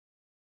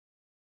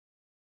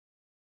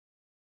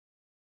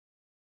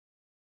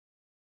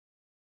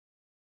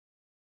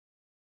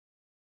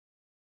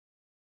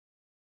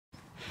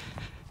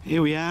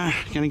Here we are,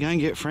 going to go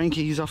and get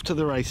Frankie. He's off to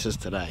the races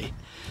today.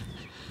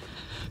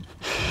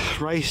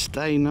 Race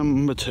day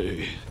number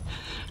 2.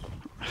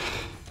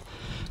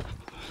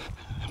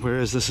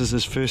 Whereas this is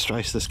his first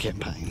race this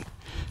campaign.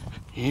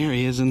 Here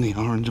he is in the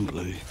orange and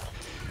blue.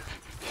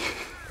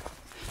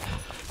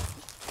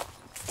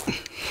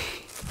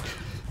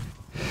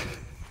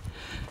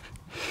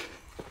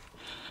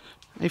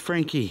 Hey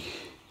Frankie,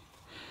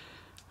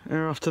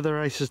 we're off to the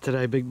races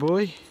today, big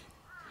boy.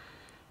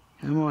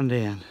 Come on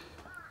down.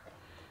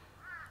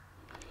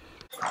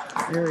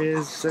 There he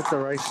is at the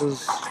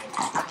races.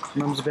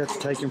 Mum's about to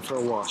take him for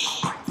a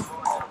wash.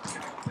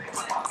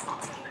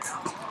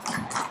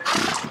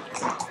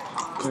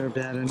 We're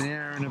about an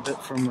hour and a bit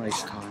from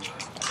race time.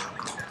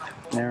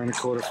 An hour and a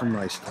quarter from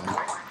race time.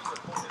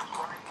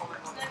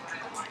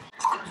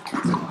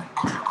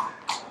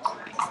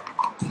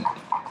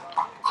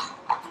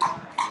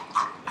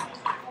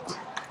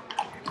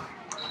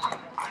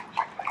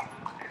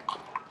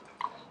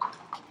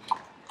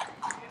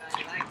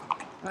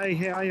 Hey,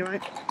 how are you,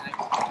 mate?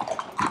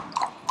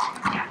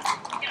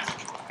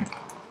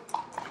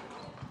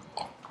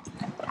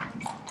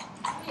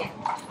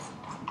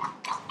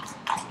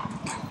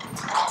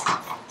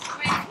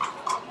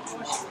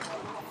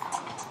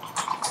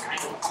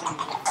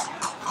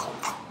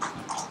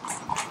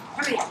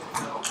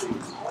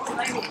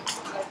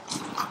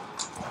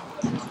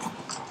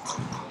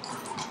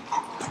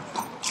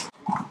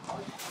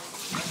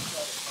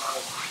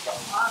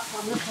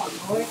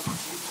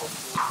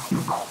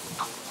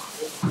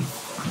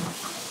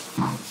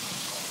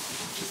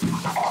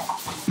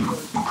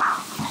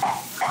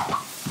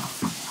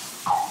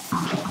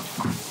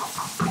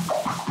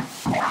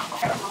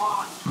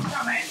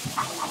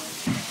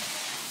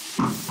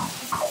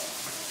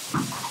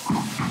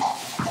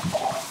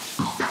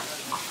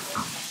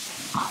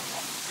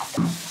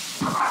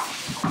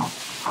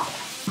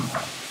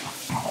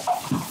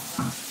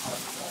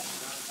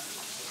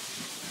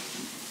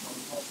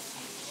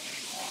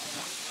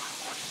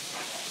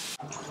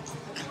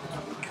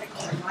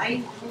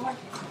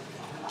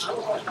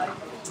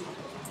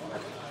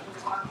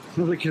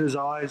 Look at his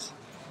eyes,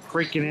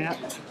 freaking out.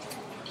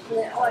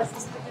 Yeah, eyes are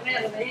sticking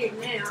out of my head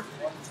now.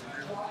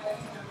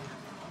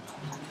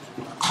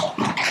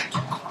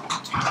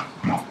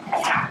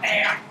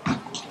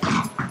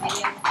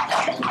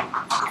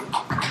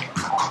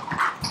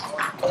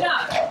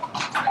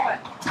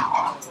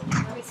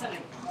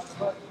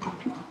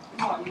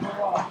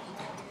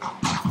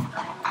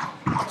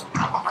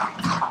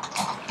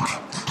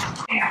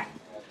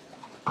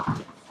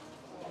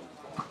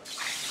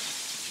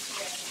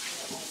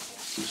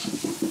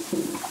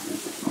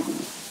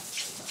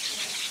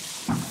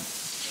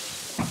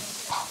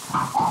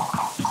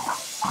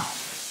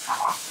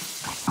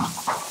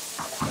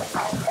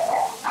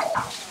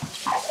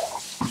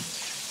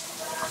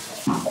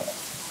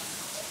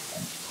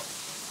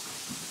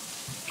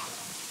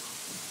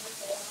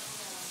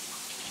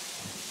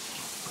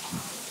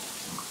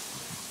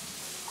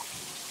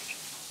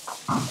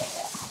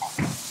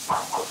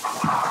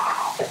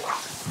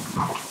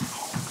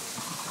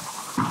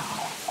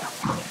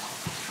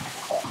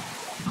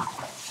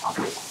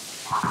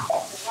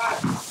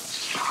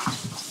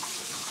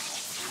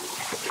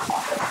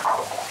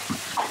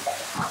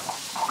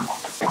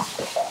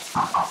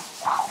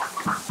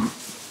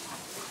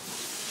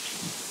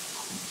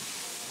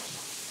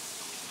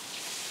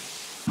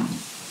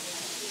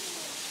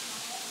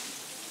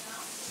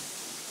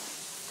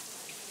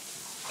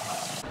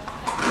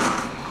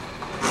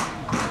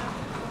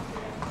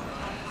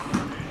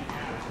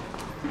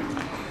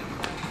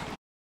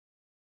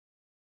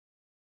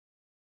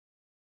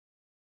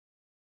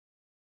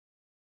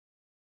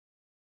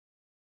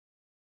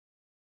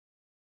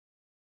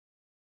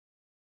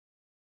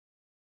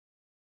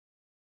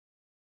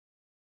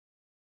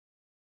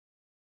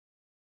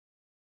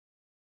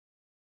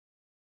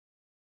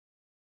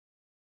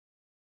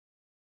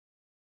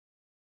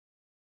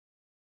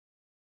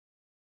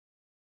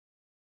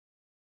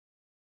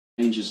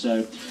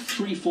 So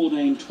 3,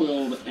 14,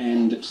 12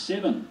 and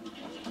 7.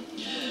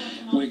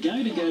 We're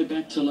going to go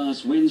back to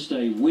last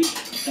Wednesday week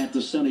at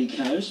the sunny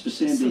coast for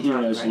Sam the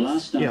Hero's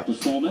last start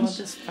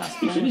performance.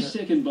 He finished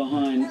second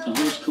behind a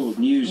horse called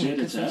News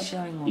Editor.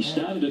 He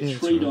started at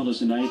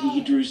 $3.80.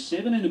 He drew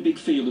 7 in a big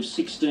field of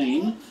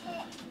 16.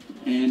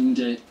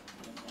 And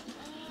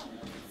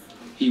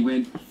he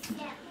went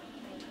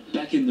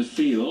back in the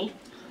field.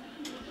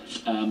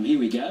 Here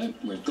we go.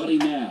 We've got him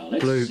now.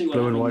 Let's see what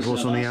blue and white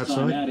horse on the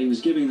outside. He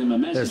was giving them a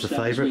massive That's the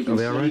favourite of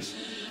our race.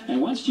 And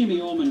once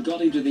Jimmy Orman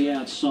got him to the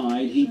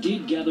outside, he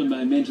did gather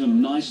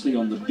momentum nicely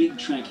on the big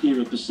track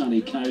here at the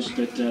sunny coast.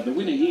 But the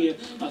winner here,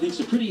 I think, is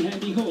a pretty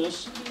handy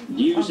horse,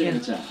 News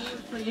Editor.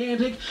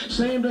 Gigantic.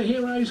 Sam the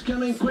Hero's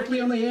coming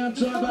quickly on the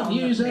outside, but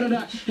News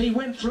Editor, he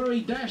went through,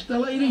 he dashed the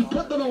lead, he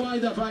put them away,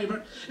 the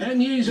favourite, and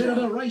News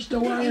Editor raced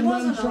away and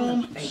won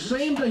from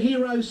Sam the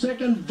Hero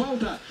second.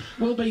 Volta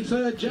will be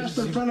third, just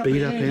in front of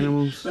beat up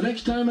animals. The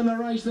next time in the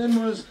race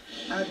then was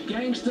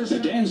Gangster. The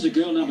Danza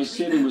Girl number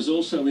 7 was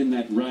also in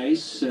that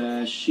race.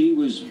 she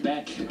was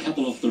back a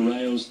couple off the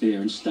rails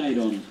there and stayed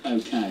on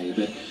okay,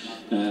 but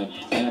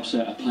perhaps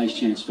a place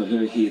chance for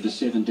her here. The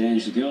 7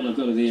 Danza Girl, I've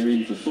got her there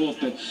in for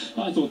 4th, but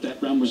I thought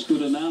that run was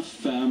good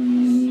enough.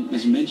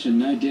 As mentioned,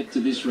 no depth to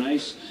this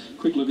race.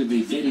 Quick look at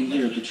the betting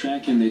here at the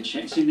track, and they're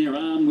chancing their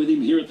arm with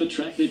him here at the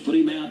track. They put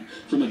him out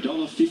from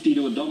 $1.50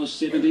 to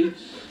 $1.70.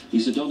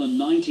 He's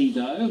 $1.90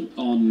 though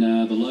on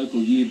the local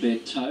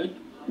UBet tote.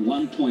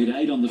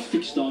 1.8 on the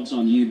fixed odds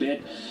on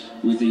UBet,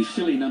 with the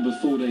filly number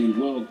 14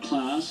 World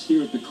Class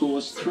here at the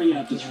course, 3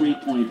 out to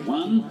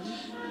 3.1.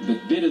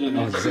 But better than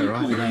that,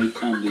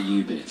 3.8 on the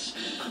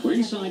UBets. We're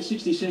inside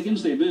 60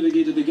 seconds. They're moving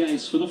into the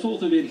gates for the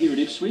 4th event here at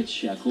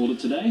Ipswich. Our caller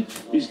today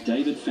is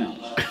David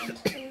Fowler.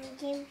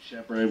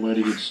 Chaperone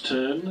waiting its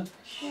turn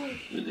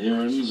with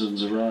Erin's and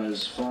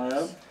Zariah's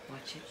Fire.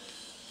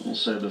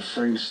 Also the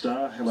Frank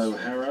Star, Hello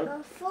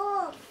Hara.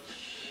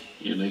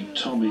 Unique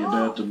Tommy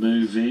about to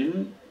move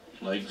in.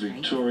 Lake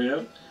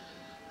Victoria.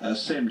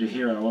 Sam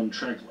DeHero on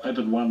track,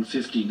 open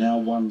 150, now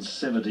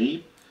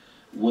 170.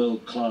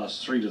 World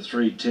Class 3 to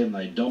 3.10.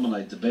 They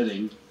dominate the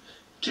betting.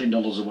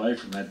 $10 away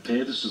from that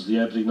pair. This is the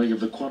opening leg of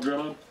the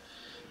quadrilla.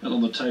 And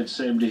on the tape,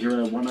 Sam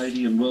DeHero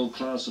 180 and World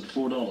Class at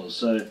 $4.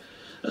 So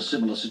a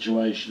similar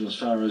situation as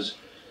far as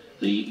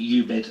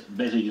the UBet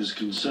betting is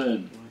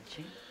concerned.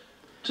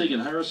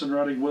 Tegan Harrison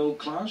riding World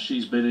Class.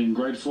 She's been in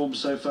great form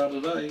so far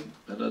today.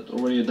 But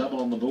already a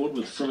double on the board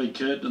with Frilly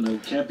Curtin and El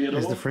Campiador.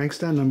 There's the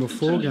Frankstar, number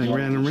 4, going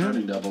round and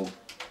round. Double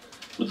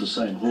with the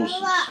same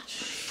horses.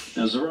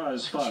 Now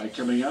Zariah's Fire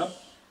coming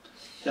up.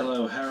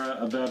 Hello Hara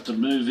about to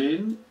move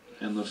in.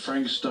 And the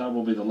Frankstar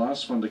will be the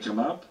last one to come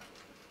up.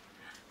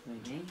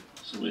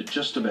 So we're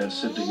just about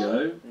set to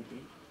go.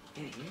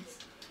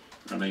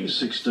 Running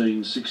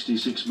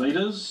 1666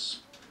 metres.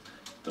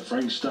 The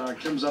Frankstar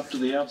comes up to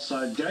the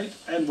outside gate,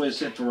 and we're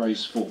set for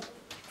race 4.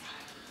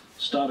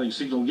 Starting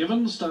signal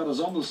given,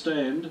 starters on the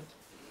stand.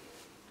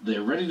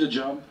 They're ready to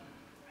jump.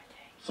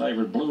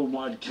 Favourite blue and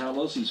white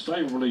colours. He's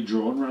favourably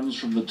drawn, runs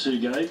from the 2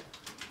 gate.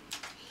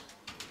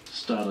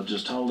 Starter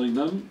just holding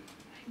them.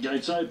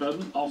 Gates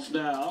open, off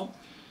now.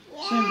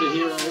 Sam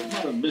DeHero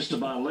might have missed it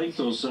by a length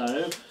or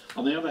so.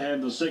 On the other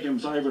hand, the second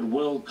favourite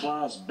World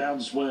Class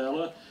Bounce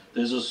Well.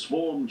 There's a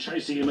swarm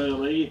chasing him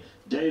early.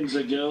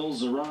 Danza Girl,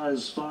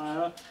 Zariah's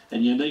Fire,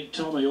 and Unique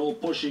Tommy all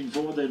pushing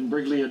forward, then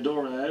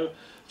Brigliadoro.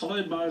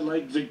 Followed by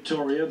Lake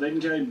Victoria, then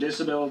came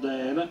Decibel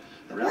Dan.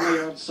 Around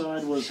the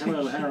outside was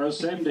Hello Harris,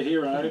 Sam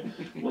DeHero.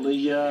 Well,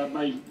 he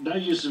made no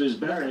use of his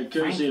barrier,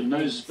 courtesy of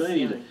no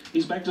speed.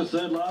 He's back to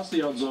 3rd last,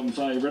 the odds-on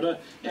favourite.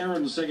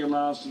 Aaron 2nd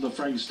last, and the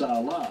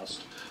Frankstar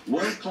last.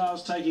 World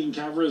Class taking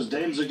cover as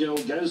Danza Girl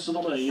goes to the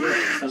lead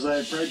as they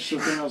approach the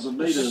 1,000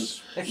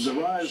 metres.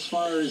 Zariah's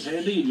Fire is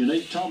handy, and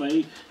Unique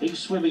Tommy, he's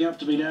swimming up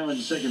to be now in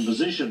 2nd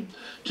position.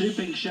 2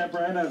 Pink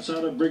Chaperone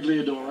outside of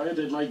Brigliadoro,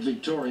 then Lake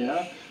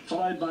Victoria,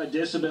 followed by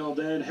Decibel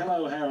Dan,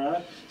 Hello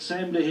Hara,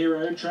 Sam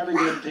DeHero trailing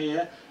their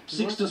pair,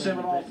 6 to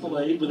 7 off the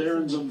lead with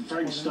Erin's and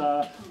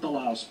Frankstar the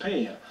last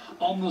pair.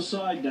 On the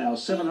side now,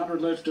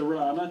 700 left to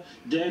run.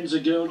 Danza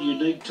Girl,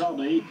 Unique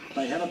Tommy,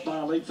 they had it by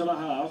a length and a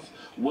half.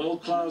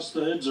 World Class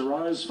 3rd,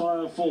 Zariah's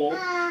Fire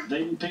 4th,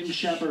 then Pink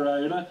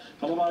Chaperone,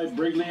 followed by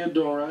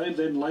Brigliadoro,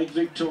 then Lake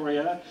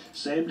Victoria.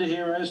 Sam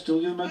DeHero still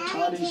giving them a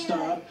tiny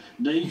start,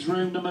 needs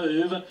room to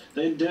move.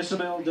 Then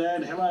Decibel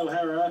Dan, Hello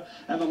Hara,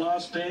 and the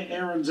last pair,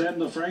 Erin's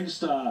and the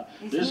Frankstar.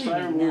 This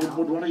favourite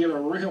would want to get a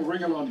real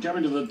wriggle on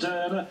coming to the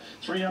turn.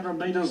 300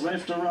 metres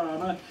left to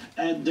run,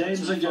 and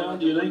Danza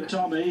Girl, Unique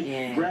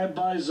Tommy, grabbed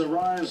by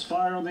Zariah's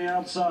Fire on the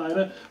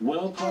outside.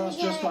 World Class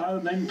just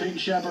behind, then Pink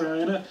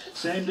Chaperone.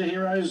 Sam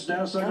DeHero's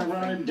now starting to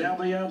run him down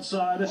the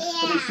outside, but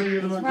he's still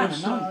giving them a good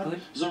start.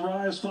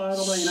 Zariah's Fire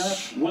the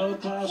leader.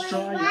 World Class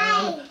trying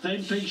hard,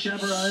 then Pink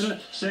Chaperone.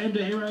 Sam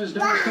DeHero's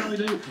now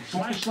starting to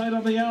flash late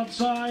on the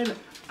outside,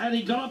 and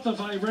he got up the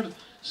favourite.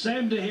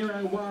 Sam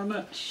DeHero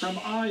won from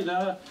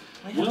either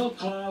World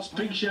Class,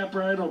 Pink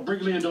Chaperone or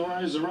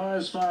Brigliadoro.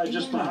 Zariah's Fire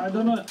just behind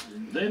them.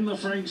 Then the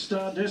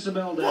Frankstar,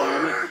 Decibel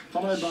Dan,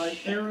 followed by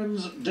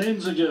Erin's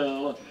Danza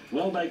Girl.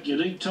 Well back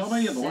Unique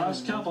Tommy, and the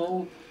last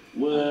couple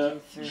were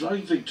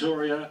Lake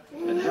Victoria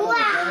and Hello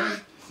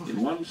Hara in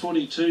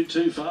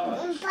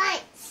 142.25.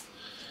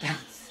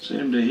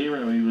 Sam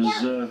DeHero, he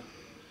was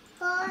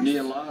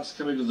near last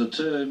coming to the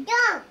turn.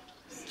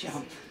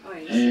 Jump.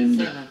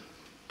 And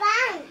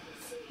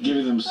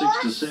giving them 6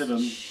 to 7.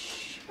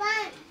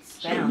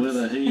 So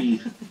whether he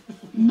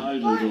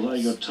motored or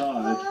they got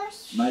tired,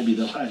 maybe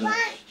the latter.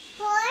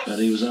 But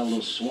he was able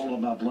to swallow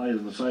them up late,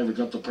 and the favourite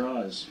got the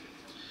prize.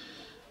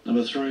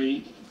 Number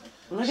 3,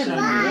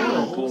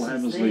 Sam Paul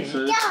Hammersley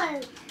first.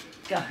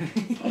 Go.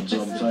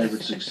 Odds-on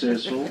favourite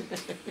successful.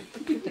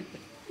 With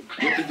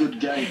a good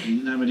gate, he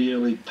didn't have any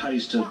early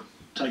pace to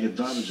take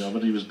advantage of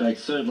it. He was back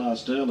 3rd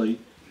last early.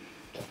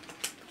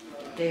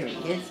 There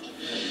he is.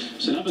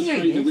 So number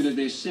 3, the winner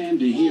there, Sam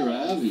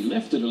DeHero. He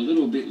left it a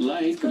little bit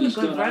late, but he's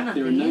got up.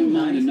 There are no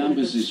minor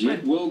numbers as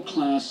yet. World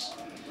Class.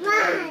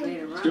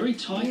 It's very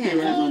tight there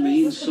over on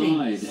the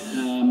inside.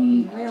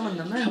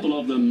 A couple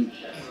of them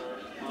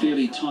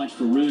fairly tight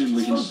for room.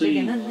 We can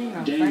see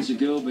Dan's a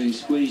girl being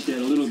squeezed out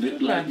a little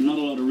bit late. Not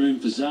a lot of room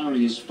for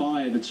Zari is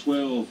 5 at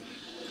 12.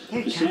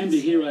 But Sam De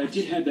Hero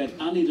did have that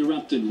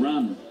uninterrupted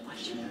run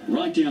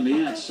right down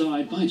the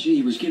outside. By gee,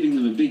 he was giving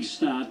them a big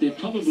start. They've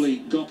probably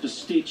got the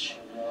stitch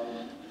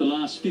the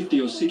last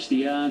 50 or 60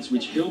 yards,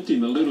 which helped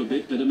him a little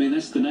bit. But I mean,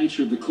 that's the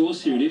nature of the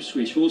course here at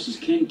Ipswich. Horses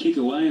can kick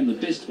away, and the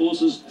best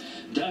horses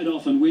don't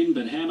often win.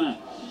 But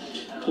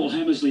Paul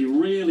Hammersley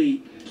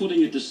really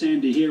putting it to Sam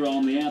De Hero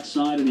on the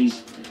outside, and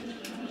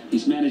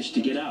he's managed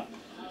to get up.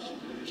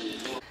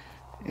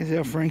 Here's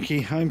our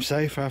Frankie home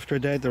safe after a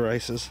day at the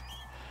races.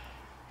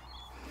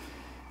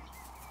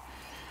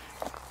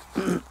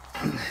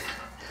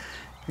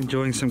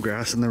 Enjoying some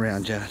grass in the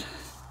round yard.